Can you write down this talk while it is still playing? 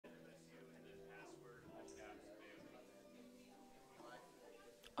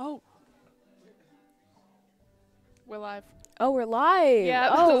Oh. We're live. Oh, we're live.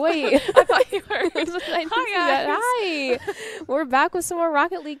 Yeah. Oh, wait. I thought you were. I didn't see Hi, that. Hi. We're back with some more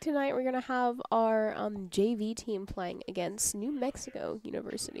Rocket League tonight. We're going to have our JV team playing against New Mexico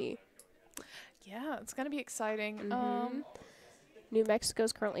University. Yeah, it's going to be exciting. New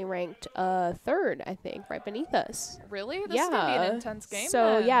Mexico's currently ranked third, I think, right beneath us. Really? This is going to be an intense game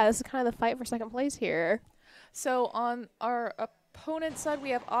So, then. yeah, this is kind of the fight for second place here. So, on our opponent's side, we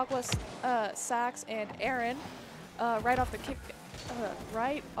have Agua, Sax, and Aaron. Right off the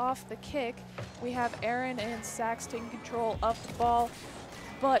kick, we have Aaron and Sax taking control of the ball,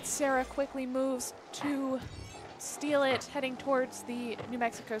 but Sarah quickly moves to steal it, heading towards the New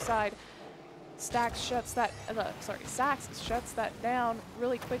Mexico side. Sax shuts that down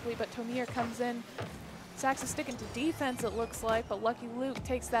really quickly, but Tomir comes in. Sax is sticking to defense, it looks like, but Lucky Luke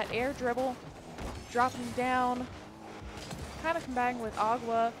takes that air dribble, dropping down, kind of combating with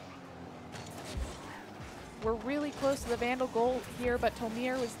Agua. We're really close to the Vandal goal here, but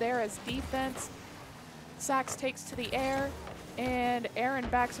Tomir was there as defense. Sax takes to the air, and Aaron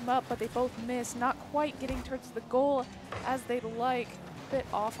backs him up, but they both miss, not quite getting towards the goal as they'd like. A bit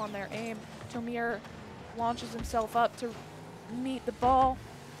off on their aim. Tomir launches himself up to meet the ball.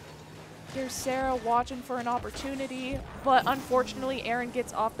 Here's Sarah watching for an opportunity, but unfortunately Aaron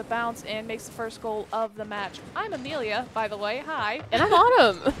gets off the bounce and makes the first goal of the match. I'm Amelia, by the way. Hi. And I'm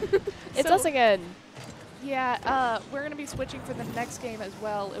Autumn. It's us again. Yeah, we're going to be switching for the next game as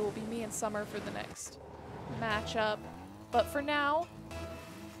well. It will be me and Summer for the next matchup. But for now,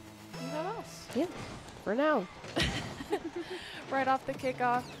 you have us. Yeah, for now. Right off the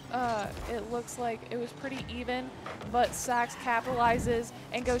kickoff, it looks like it was pretty even, but Sax capitalizes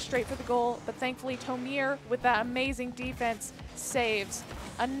and goes straight for the goal. But thankfully, Tomir, with that amazing defense, saves.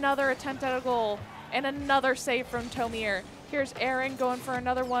 Another attempt at a goal, and another save from Tomir. Here's Aaron going for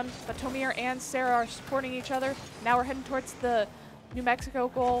another one, but Tomir and Sarah are supporting each other. Now we're heading towards the New Mexico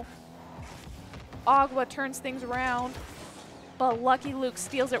goal. Agua turns things around, but Lucky Luke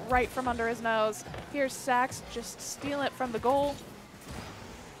steals it right from under his nose. Here's Sax just stealing it from the goal.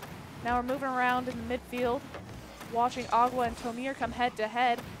 Now we're moving around in the midfield, watching Agua and Tomir come head to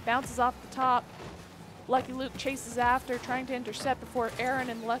head. Bounces off the top. Lucky Luke chases after, trying to intercept before Aaron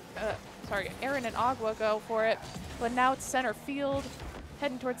and Agua go for it. But now it's center field,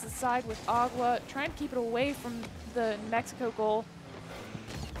 heading towards the side with Agua, trying to keep it away from the New Mexico goal.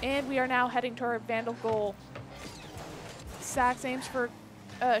 And we are now heading to our Vandal goal. Sax aims for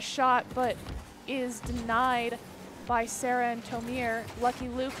a shot, but is denied by Sarah and Tomir. Lucky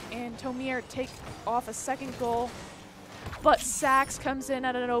Luke and Tomir take off a second goal, but Sax comes in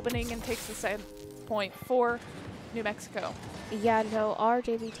at an opening and takes the second point for New Mexico. Yeah, no, our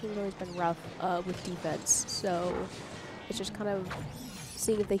JV team's always been rough with defense, so it's just kind of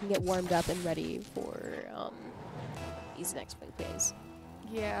seeing if they can get warmed up and ready for these next big plays.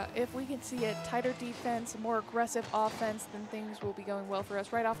 Yeah, if we can see a tighter defense, a more aggressive offense, then things will be going well for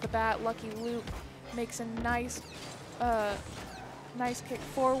us. Right off the bat, Lucky Luke makes a nice kick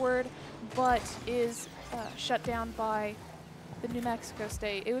forward, but is shut down by the New Mexico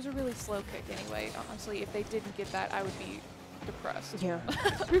State. It was a really slow kick anyway. Honestly, if they didn't get that, I would be depressed. Yeah.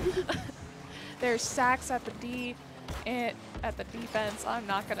 There's Sax at the D and at the defense. I'm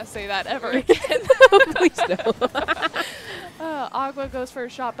not going to say that ever again. Please no. Agua goes for a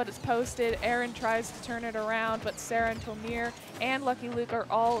shot, but it's posted. Aaron tries to turn it around, but Sarah and Tomir and Lucky Luke are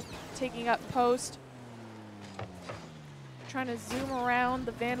all taking up post. Trying to zoom around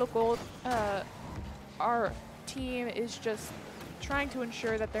the Vandal goal. Our team is just trying to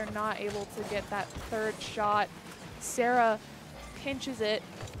ensure that they're not able to get that third shot. Sarah pinches it.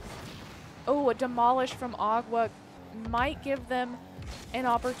 Oh, a demolish from Agua might give them an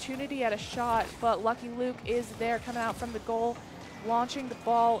opportunity at a shot, but Lucky Luke is there coming out from the goal, launching the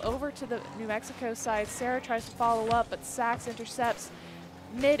ball over to the New Mexico side. Sarah tries to follow up, but Sax intercepts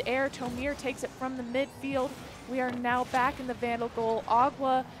mid-air. Tomir takes it from the midfield. We are now back in the Vandal goal.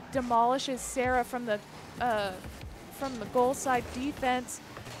 Agua demolishes Sarah from the goal side defense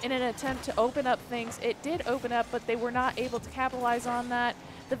in an attempt to open up things. It did open up, but they were not able to capitalize on that.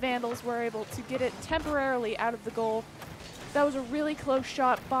 The Vandals were able to get it temporarily out of the goal. That was a really close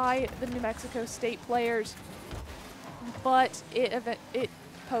shot by the New Mexico State players, but it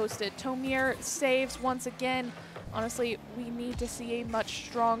posted. Tomir saves once again. Honestly, we need to see a much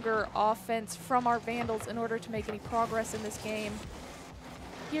stronger offense from our Vandals in order to make any progress in this game.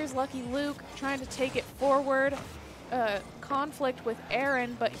 Here's Lucky Luke trying to take it forward. Conflict with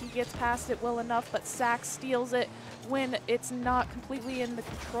Aaron, but he gets past it well enough, but Sax steals it when it's not completely in the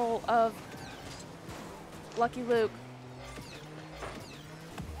control of Lucky Luke.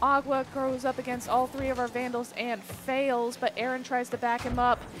 Agua goes up against all three of our Vandals and fails, but Aaron tries to back him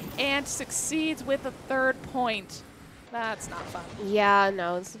up and succeeds with a 3rd point. That's not fun. Yeah,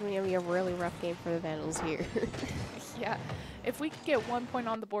 no, this is going to be a really rough game for the Vandals here. Yeah, if we could get 1 point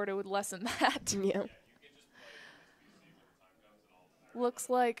on the board, it would lessen that. Yeah. Looks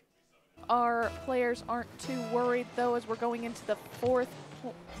like our players aren't too worried, though, as we're going into the 4th,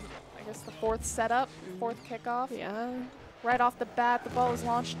 I guess the 4th setup, 4th kickoff. Yeah. Right off the bat, the ball is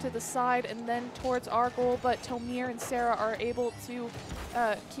launched to the side and then towards our goal, but Tomir and Sarah are able to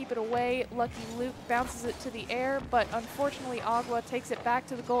keep it away. Lucky Luke bounces it to the air, but unfortunately Agua takes it back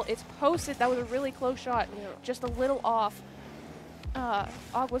to the goal. It's posted. That was a really close shot, just a little off.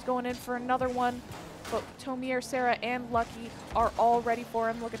 Agua's going in for another one, but Tomir, Sarah, and Lucky are all ready for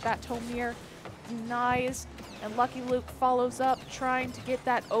him. Look at that. Tomir denies, and Lucky Luke follows up, trying to get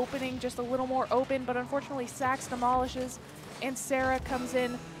that opening just a little more open, but unfortunately Sax demolishes, and Sarah comes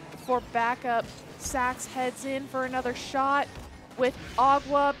in for backup. Sax heads in for another shot with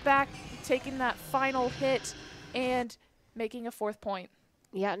Agua back, taking that final hit and making a 4th point.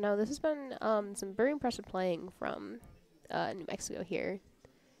 Yeah, no, this has been some very impressive playing from New Mexico here.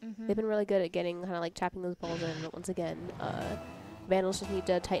 They've been really good at getting kind of like tapping those balls in, but once again, Vandals just need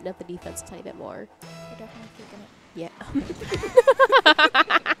to tighten up the defense a tiny bit more. They're definitely kicking it. Yeah.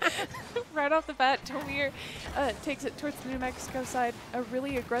 Right off the bat, Tomir takes it towards the New Mexico side. A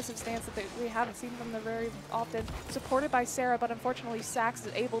really aggressive stance that we haven't seen from them very often. Supported by Sarah, but unfortunately Sax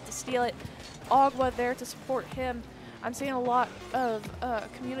is able to steal it. Agua there to support him. I'm seeing a lot of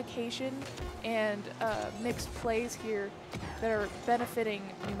communication and mixed plays here that are benefiting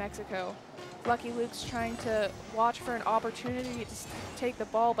New Mexico. Lucky Luke's trying to watch for an opportunity to take the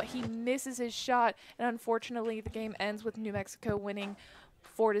ball, but he misses his shot, and unfortunately the game ends with New Mexico winning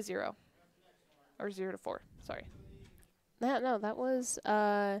 4-0. Or 0-4, sorry. No, that was,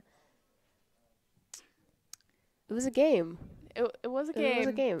 it was a game. It was a game. It was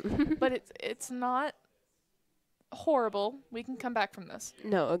a game. But it's not horrible. We can come back from this.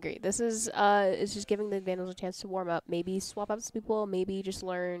 No, agree. This is, it's just giving the Vandals a chance to warm up. Maybe swap out some people, maybe just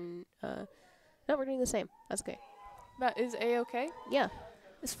learn, no, we're doing the same. That's okay. That is A-okay? Yeah.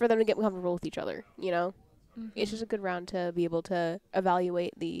 It's for them to get comfortable with each other, you know? It's just a good round to be able to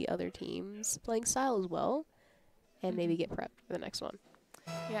evaluate the other team's playing style as well, and maybe get prepped for the next one.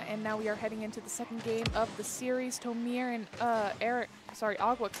 Yeah, and now we are heading into the 2nd game of the series. Tomir and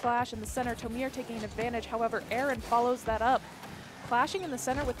Agua clash in the center. Tomir taking an advantage. However, Aaron follows that up, clashing in the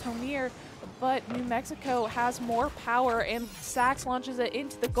center with Tomir, but New Mexico has more power, and Sax launches it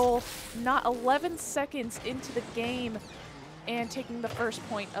into the goal not 11 seconds into the game, and taking the 1st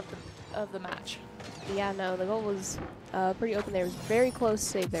point of the match. Yeah, no, the goal was pretty open there. It was very close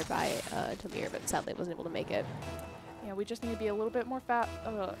save there by Tomir, but sadly wasn't able to make it. Yeah, we just need to be a little bit more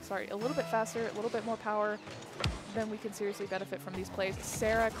a little bit faster, a little bit more power, then we can seriously benefit from these plays.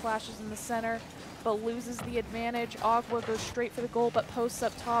 Sarah clashes in the center, but loses the advantage. Agua goes straight for the goal, but posts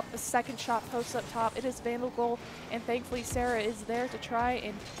up top. The 2nd shot posts up top. It is Vandal goal, and thankfully Sarah is there to try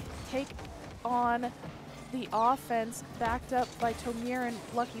and take on the offense, backed up by Tomir and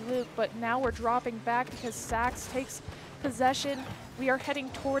Lucky Luke, but now we're dropping back because Sax takes possession. We are heading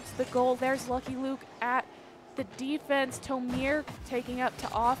towards the goal. There's Lucky Luke at the defense. Tomir taking up to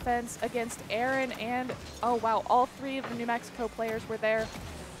offense against Aaron, and oh wow, all 3 of the New Mexico players were there.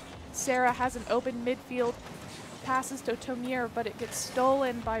 Sarah has an open midfield, passes to Tomir, but it gets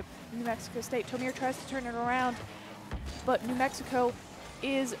stolen by New Mexico State. Tomir tries to turn it around, but New Mexico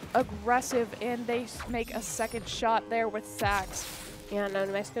is aggressive, and they make a 2nd shot there with Sax. Yeah, no,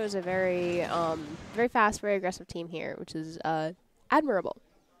 New Mexico is a very, very fast, very aggressive team here, which is admirable.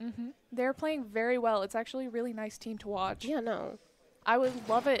 They're playing very well. It's actually a really nice team to watch. Yeah, no. I would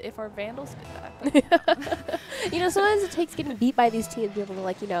love it if our Vandals did that. You know, sometimes it takes getting beat by these teams to be able to,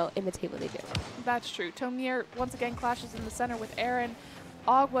 like, you know, imitate what they do. That's true. Tomir once again clashes in the center with Aaron.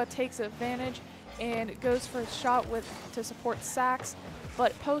 Agua takes advantage and goes for a shot to support Sax,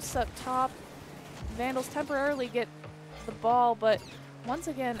 but posts up top. Vandals temporarily get the ball, but once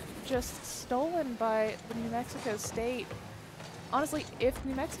again, just stolen by the New Mexico State. Honestly, if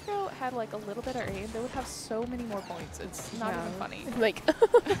New Mexico had like a little bit of aim, they would have so many more points. It's not even funny. Like,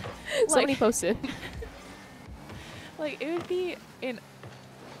 so many posted. Like, it would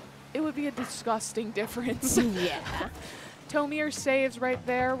be a disgusting difference. Yeah. Tomir saves right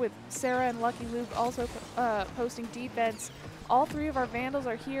there with Sarah and Lucky Luke also posting defense. All 3 of our Vandals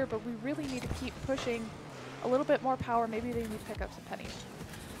are here, but we really need to keep pushing a little bit more power. Maybe they need to pick up some pennies.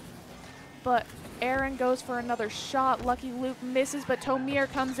 but Aaron goes for another shot. Lucky Luke misses, but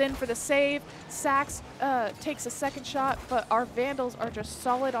Tomir comes in for the save. Sax takes a second shot, but our Vandals are just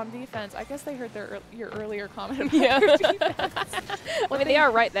solid on defense. I guess they heard your earlier comment about their defense. I mean, they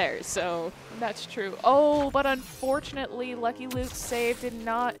are right there, so. That's true. Oh, but unfortunately, Lucky Luke's save did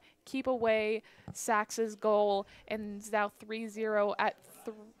not keep away Sax's goal, and it's now 3-0 at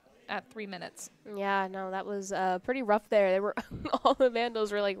 3 minutes. Yeah, no, that was pretty rough there. They were all the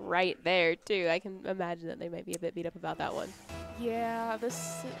Vandals were like right there too. I can imagine that they might be a bit beat up about that one. Yeah,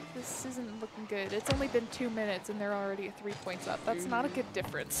 this isn't looking good. It's only been 2 minutes and they're already 3 points up. That's not a good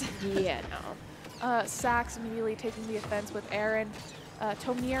difference. Yeah, no. Sax immediately taking the offense with Aaron.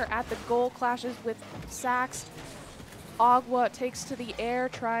 Tomir at the goal clashes with Sax. Agua takes to the air,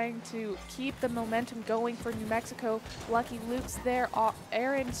 trying to keep the momentum going for New Mexico. Lucky Luke's there.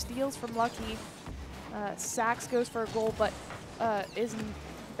 Aaron steals from Lucky. Sax goes for a goal, but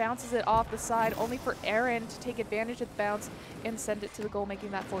bounces it off the side, only for Aaron to take advantage of the bounce and send it to the goal, making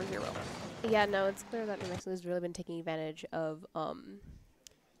that 4-0. Yeah, no, it's clear that New Mexico has really been taking advantage of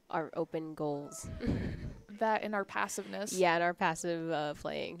our open goals. That and our passiveness. Yeah, and our passive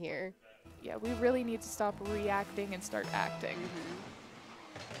playing here. Yeah, we really need to stop reacting and start acting.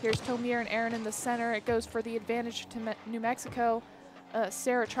 Here's Tomir and Aaron in the center. It goes for the advantage to New Mexico.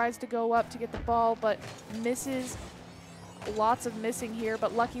 Sarah tries to go up to get the ball, but misses. Lots of missing here,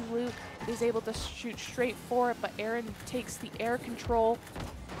 but Lucky Luke is able to shoot straight for it, but Aaron takes the air control,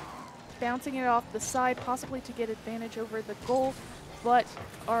 bouncing it off the side, possibly to get advantage over the goal, but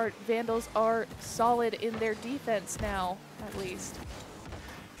our Vandals are solid in their defense now, at least.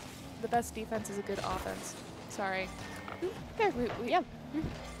 The best defense is a good offense. Sorry. Yeah.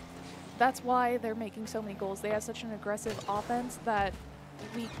 That's why they're making so many goals. They have such an aggressive offense that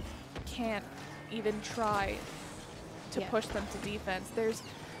we can't even try to push them to defense.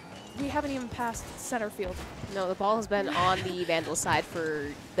 We haven't even passed center field. No, the ball has been on the Vandal side for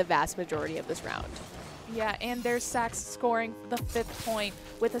the vast majority of this round. Yeah, and there's Sax scoring the 5th point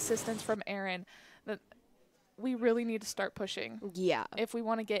with assistance from Aaron. We really need to start pushing. Yeah. If we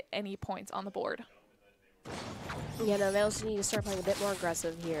want to get any points on the board. Yeah, no, they also need to start playing a bit more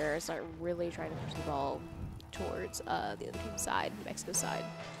aggressive here. Start really trying to push the ball towards the other team's side, Mexico's side.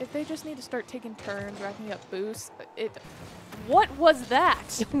 If they just need to start taking turns, racking up boosts. What was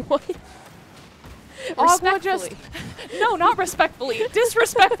that? What? Agua just... No, not respectfully.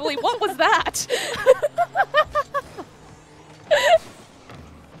 Disrespectfully. What was that?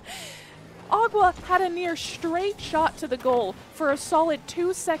 Agua had a near straight shot to the goal for a solid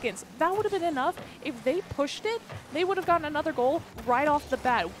 2 seconds. That would have been enough. If they pushed it, they would have gotten another goal right off the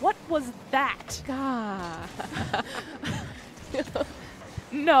bat. What was that? God.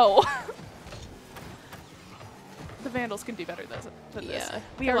 No. The Vandals can do better than this.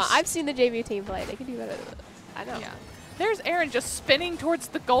 Come on, I've seen the JV team play. They can do better than this. I know. Yeah. There's Aaron just spinning towards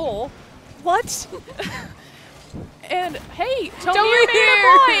the goal. What? And hey, Tomir made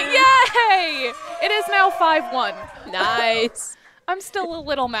a point! Yay! It is now 5-1. Nice. I'm still a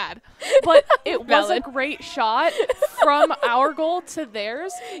little mad, but it was a great shot from our goal to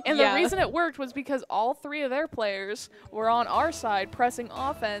theirs. And the reason it worked was because all 3 of their players were on our side pressing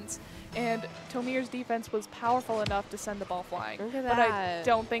offense, and Tomir's defense was powerful enough to send the ball flying. Look at but that. I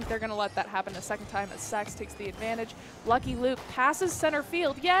don't think they're going to let that happen a second time as Sax takes the advantage. Lucky Luke passes center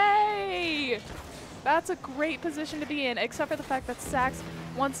field. Yay! That's a great position to be in, except for the fact that Sax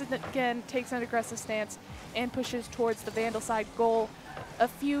once again takes an aggressive stance and pushes towards the Vandal side goal. A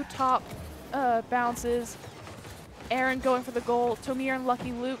few top bounces. Aaron going for the goal. Tomir and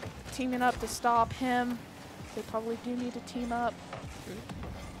Lucky Luke teaming up to stop him. They probably do need to team up.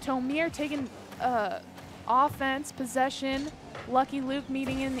 Tomir taking offense, possession. Lucky Luke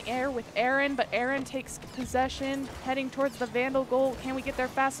meeting in the air with Aaron, but Aaron takes possession, heading towards the Vandal goal. Can we get there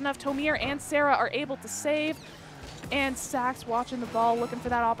fast enough? Tomir and Sarah are able to save. And Sax watching the ball, looking for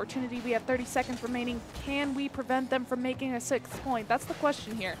that opportunity. We have 30 seconds remaining. Can we prevent them from making a 6th point? That's the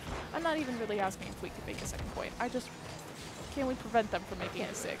question here. I'm not even really asking if we could make a 2nd point. Can we prevent them from making a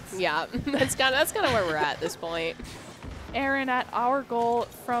 6th? Yeah, that's kind of where we're at this point. Aaron at our goal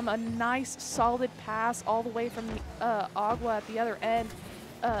from a nice solid pass all the way from Agua at the other end.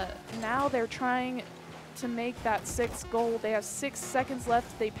 Now they're trying to make that 6th goal. They have 6 seconds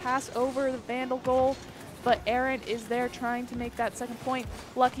left. They pass over the Vandal goal, but Aaron is there trying to make that 2nd point.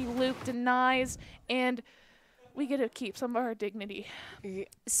 Lucky Luke denies, and we get to keep some of our dignity.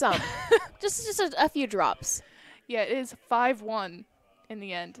 Some. just a few drops. Yeah, it is 5-1 in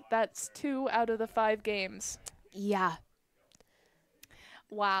the end. That's 2 out of the 5 games. Yeah.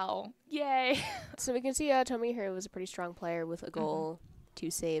 Wow. Yay. So we can see Tommy here was a pretty strong player with a goal, 2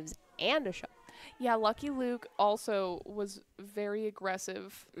 saves, and a shot. Yeah, Lucky Luke also was very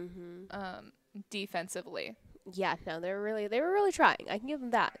aggressive defensively. Yeah, no, they were really trying. I can give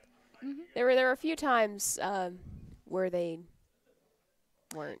them that. There were a few times where they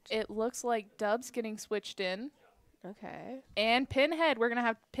weren't. It looks like Dub's getting switched in. Okay. And Pinhead. We're going to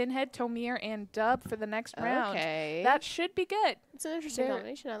have Pinhead, Tomir, and Dub for the next round. Okay. That should be good. It's an interesting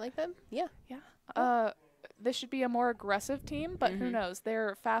combination. I like them. Yeah. Yeah. This should be a more aggressive team, but who knows?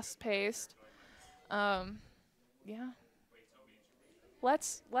 They're fast-paced. Yeah.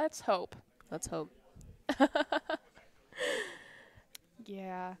 Let's hope. Let's hope.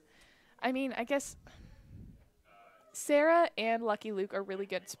 Yeah. I mean, I guess Sarah and Lucky Luke are really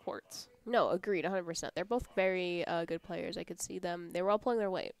good supports. No, agreed, 100%. They're both very good players. I could see them. They were all pulling their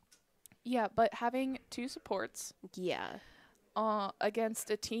weight. Yeah, but having two supports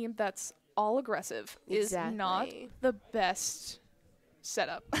against a team that's all aggressive is not the best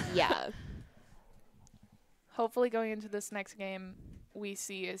setup. Yeah. Hopefully going into this next game, we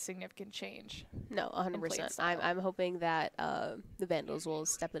see a significant change. No, 100%. I'm hoping that the Vandals will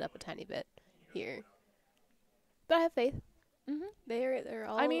step it up a tiny bit here. But I have faith. They're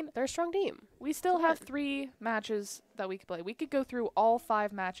all. I mean, they're a strong team. We still have 3 matches that we could play. We could go through all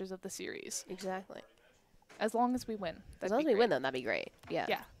 5 matches of the series. Exactly. As long as we win. As long as we win, then that'd be great. Yeah.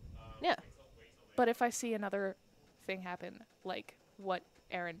 Yeah. Yeah. But if I see another thing happen, like what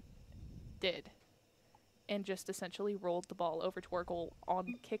Aaron did, and just essentially rolled the ball over to our goal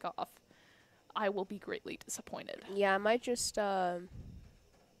on kickoff, I will be greatly disappointed. Yeah, I might just I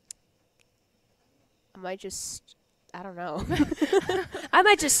don't know. I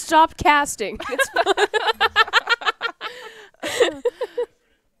might just stop casting.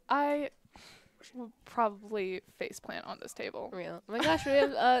 I will probably faceplant on this table. Real. Oh my gosh, we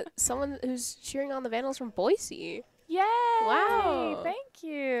have someone who's cheering on the Vandals from Boise. Yay! Wow. Thank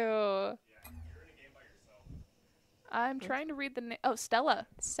you. I'm trying to read the name. Oh, Stella.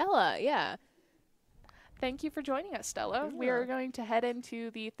 Stella, yeah. Thank you for joining us, Stella. Yeah. We are going to head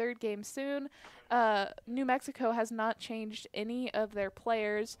into the 3rd game soon. New Mexico has not changed any of their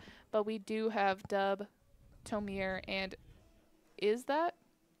players, but we do have Dub, Tomir, and is that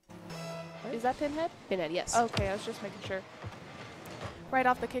Pinhead? Pinhead, yes. Okay, I was just making sure. Right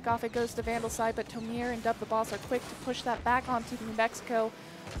off the kickoff, it goes to Vandal side, but Tomir and Dub the Boss are quick to push that back onto New Mexico.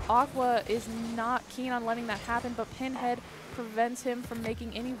 Aqua is not keen on letting that happen, but Pinhead prevents him from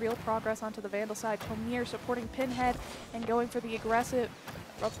making any real progress onto the Vandal side. Tomir supporting Pinhead and going for the aggressive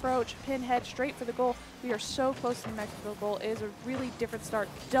approach. Pinhead straight for the goal. We are so close to the Mexico goal. It is a really different start.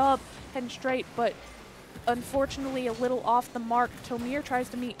 Dub heading straight, but unfortunately a little off the mark. Tomir tries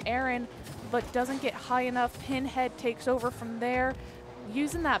to meet Aaron, but doesn't get high enough. Pinhead takes over from there,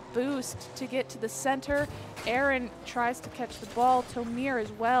 using that boost to get to the center. Aaron tries to catch the ball. Tomir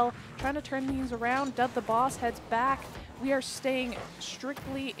as well, trying to turn things around. Dub the Boss heads back. We are staying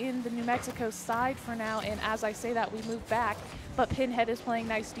strictly in the New Mexico side for now, and as I say that, we move back. But Pinhead is playing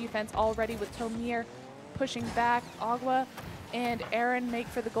nice defense already with Tomir pushing back. Agua and Aaron make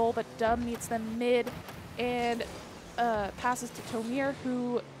for the goal, but Dub meets them mid and passes to Tomir,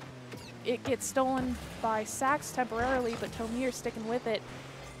 who it gets stolen by Sax temporarily, but Tomir sticking with it.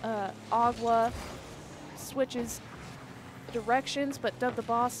 Agua switches directions, but Dub the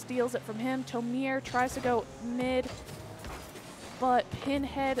Boss steals it from him. Tomir tries to go mid, but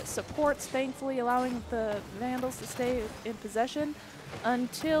Pinhead supports, thankfully allowing the Vandals to stay in possession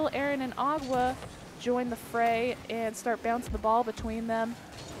until Aaron and Agua join the fray and start bouncing the ball between them,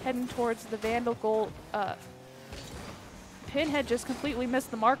 heading towards the Vandal goal. Pinhead just completely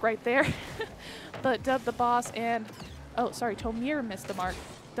missed the mark right there, but Dub the Boss and, Tomir missed the mark.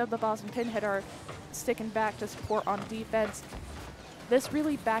 Dub the Boss and Pinhead are sticking back to support on defense. This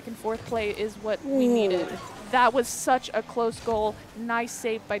really back and forth play is what we needed. That was such a close goal. Nice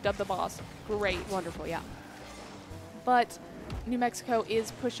save by Dub the Boss. Great. Wonderful, yeah. But New Mexico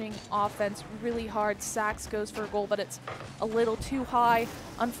is pushing offense really hard. Sax goes for a goal, but it's a little too high.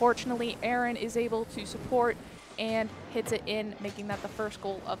 Unfortunately, Aaron is able to support and hits it in, making that the first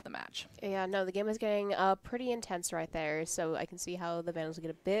goal of the match. Yeah, no, the game is getting pretty intense right there, so I can see how the Vandals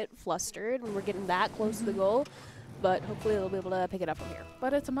get a bit flustered when we're getting that close to the goal, but hopefully they'll be able to pick it up from here.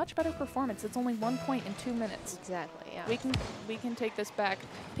 But it's a much better performance. It's only 1 point in 2 minutes. Exactly, yeah. We can take this back.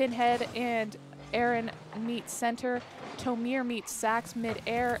 Pinhead and Aaron meet center. Tomir meets Sax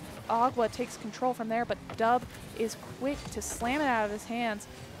mid-air. Agua takes control from there, but Dub is quick to slam it out of his hands.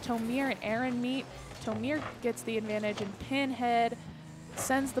 Tomir and Aaron meet. Tomir gets the advantage, and Pinhead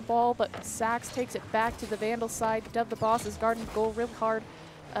sends the ball, but Sax takes it back to the Vandal side. Dub the Boss is guarding the goal really hard.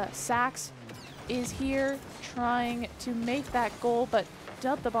 Sax is here trying to make that goal, but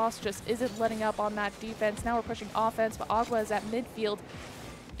Dub the Boss just isn't letting up on that defense. Now we're pushing offense, but Agua is at midfield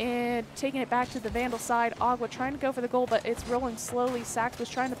and taking it back to the Vandal side. Agua trying to go for the goal, but it's rolling slowly. Sax was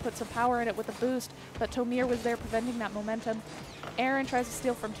trying to put some power in it with a boost, but Tomir was there preventing that momentum. Aaron tries to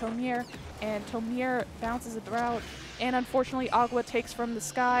steal from Tomir, and Tomir bounces it around, and unfortunately Agua takes from the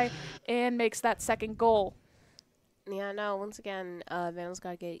sky and makes that second goal. Yeah, no, once again, Vandal's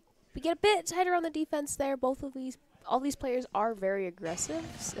got to get a bit tighter on the defense there. All these players are very aggressive,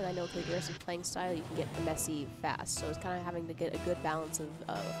 and I know with the aggressive playing style, you can get messy fast. So it's kind of having to get a good balance of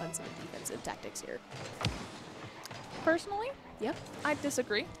offensive and defensive tactics here. Personally, yep, I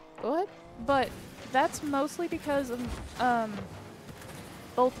disagree. Go ahead. But that's mostly because of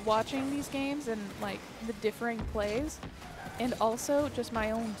both watching these games and like the differing plays, and also just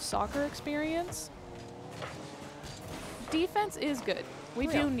my own soccer experience. Defense is good. We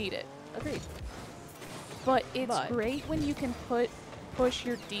do need it. Agreed. But it's great when you can push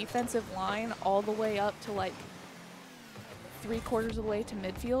your defensive line all the way up to like 3/4 of the way to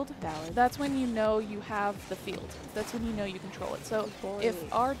midfield. Valid. That's when you know you have the field. That's when you know you control it. So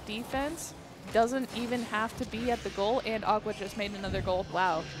if our defense doesn't even have to be at the goal, and Agua just made another goal.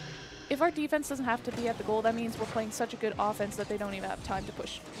 Wow. If our defense doesn't have to be at the goal, that means we're playing such a good offense that they don't even have time to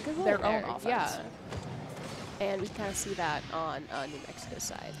push their own offense. Yeah. And we kind of see that on New Mexico's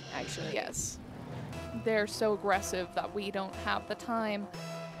side, actually. Yes. They're so aggressive that we don't have the time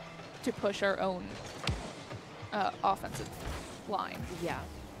to push our own offensive line. Yeah.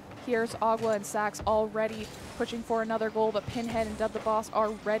 Here's Agua and Sax already pushing for another goal, but Pinhead and Dub the Boss are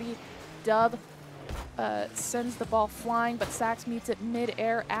ready. Dub sends the ball flying, but Sax meets it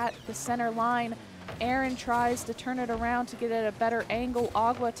mid-air at the center line. Aaron tries to turn it around to get it at a better angle.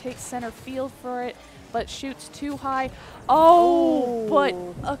 Agua takes center field for it, but shoots too high. Oh! But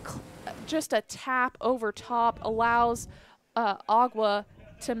just a tap over top allows Agua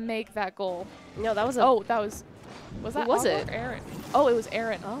to make that goal. No, that was a... Oh, that was... Was that was Agua it? or Aaron? Oh, it was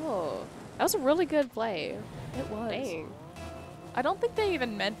Aaron. Oh. That was a really good play. It was. Dang. I don't think they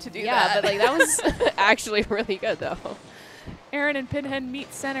even meant to do that. Yeah, but like that was actually really good though. Aaron and Pinhead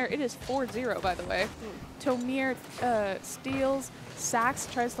meet center. It is 4-0, by the way. Tomir steals. Sax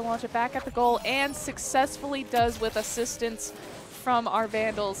tries to launch it back at the goal and successfully does with assistance from our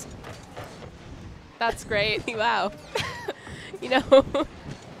Vandals. That's great. Wow. You know, I don't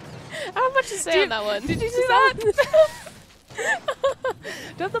have much to say on that one. Did you see that?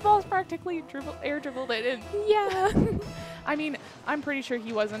 Does the ball's practically air dribbled it in? Yeah. I mean, I'm pretty sure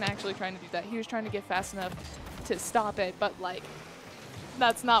he wasn't actually trying to do that. He was trying to get fast enough to stop it, but like,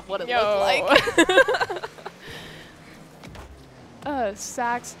 that's not what it looked like.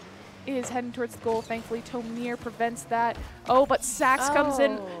 Sax is heading towards the goal. Thankfully, Tomir prevents that. Oh, but Sax comes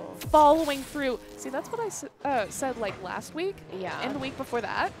in, following through. See, that's what I said like last week. Yeah. And the week before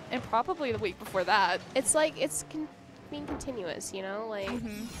that, and probably the week before that. It's like it's being continuous, you know, like.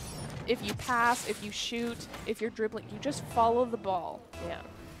 If you pass, if you shoot, if you're dribbling, you just follow the ball. Yeah.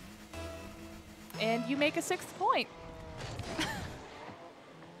 And you make a 6th point.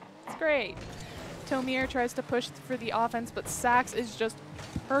 It's great. Tomir tries to push for the offense, but Sax is just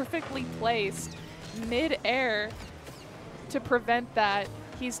perfectly placed mid-air to prevent that.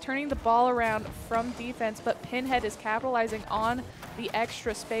 He's turning the ball around from defense, but Pinhead is capitalizing on the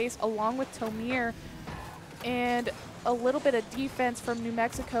extra space along with Tomir. And a little bit of defense from New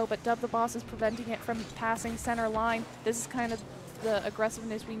Mexico, but Dub the Boss is preventing it from passing center line. This is kind of the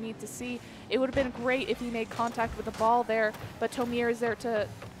aggressiveness we need to see. It would have been great if he made contact with the ball there, but Tomir is there to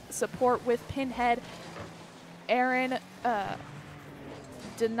support with Pinhead. Aaron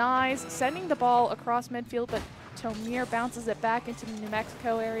denies sending the ball across midfield, but Tomir bounces it back into the New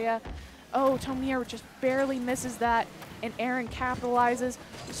Mexico area. Oh, Tomir just barely misses that, and Aaron capitalizes,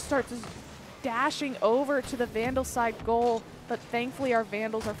 starts dashing over to the Vandal side goal, but thankfully our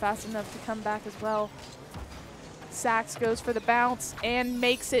Vandals are fast enough to come back as well. Sax goes for the bounce and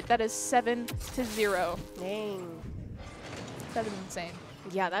makes it. That is 7-0. Dang. That is insane.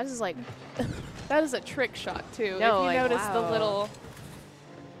 Yeah, that is like... That is a trick shot, too. No, if you like, notice wow. the little...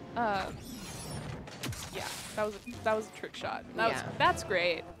 yeah, that was a trick shot. That's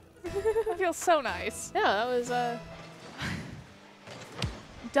great. That feels so nice. Yeah, that was...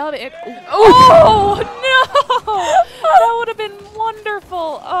 Dub it. Oh, no! That would have been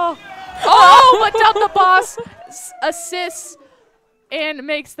wonderful. Oh, but Dub the Boss assists and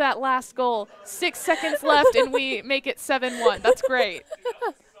makes that last goal. 6 seconds left, and we make it 7-1. That's great.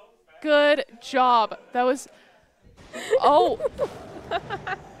 Good job. That was... Oh.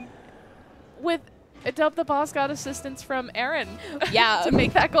 With Dub the Boss got assistance from Aaron. Yeah. To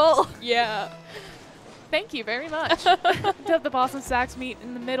make that goal. Yeah. Thank you very much. The Boston Sacks meet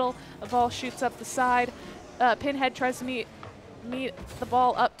in the middle. The ball shoots up the side. Pinhead tries to meet the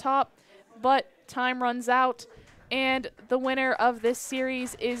ball up top, but time runs out. And the winner of this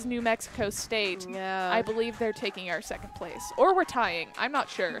series is New Mexico State. Yeah. I believe they're taking our second place. Or we're tying. I'm not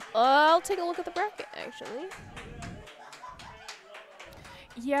sure. I'll take a look at the bracket, actually.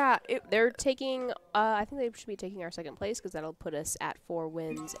 Yeah. They're taking, I think they should be taking our second place because that'll put us at 4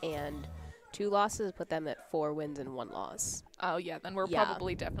 wins and 2 losses, put them at 4 wins and 1 loss. Oh, yeah. Then we're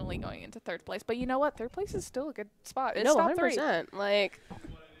probably definitely going into third place. But you know what? Third place is still a good spot. It's no, top 100%. 3. Like...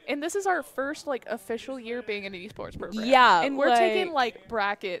 And this is our first, like, official year being an esports program. Yeah. And we're taking, like,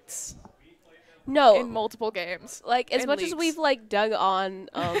 brackets. No. In multiple games. Like, as much as we've, like, dug on...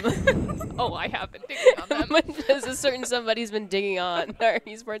 oh, I have been digging on them. As a certain somebody's been digging on our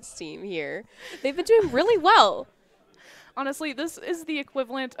esports team here. They've been doing really well. Honestly, this is the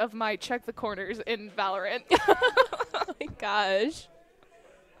equivalent of my check the corners in Valorant. Oh, my gosh.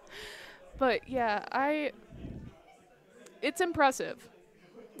 But, yeah, it's impressive.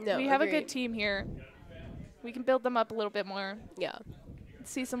 No, we have a good team here. We can build them up a little bit more. Yeah.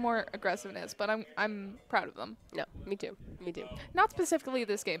 See some more aggressiveness, but I'm proud of them. No, me too. Me too. Not specifically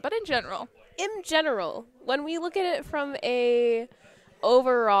this game, but in general. In general, when we look at it from a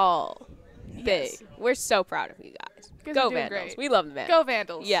overall thing, we're so proud of you guys. Go Vandals. Great. We love the Vandals. Go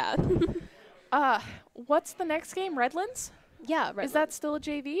Vandals. Yeah. What's the next game? Redlands? Yeah, Redlands. Is that still a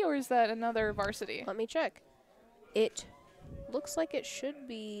JV or is that another varsity? Let me check. It looks like it should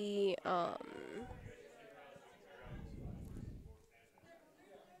be,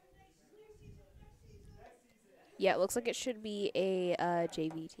 yeah, it looks like it should be a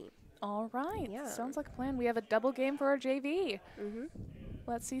JV team. All right. Yeah. Sounds like a plan. We have a double game for our JV. Mm-hmm.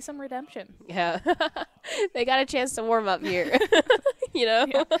 Let's see some redemption. Yeah. They got a chance to warm up here. You know?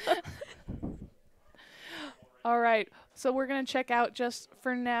 Yeah. All right. So we're going to check out just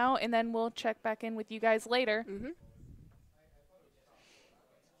for now, and then we'll check back in with you guys later. Mm-hmm.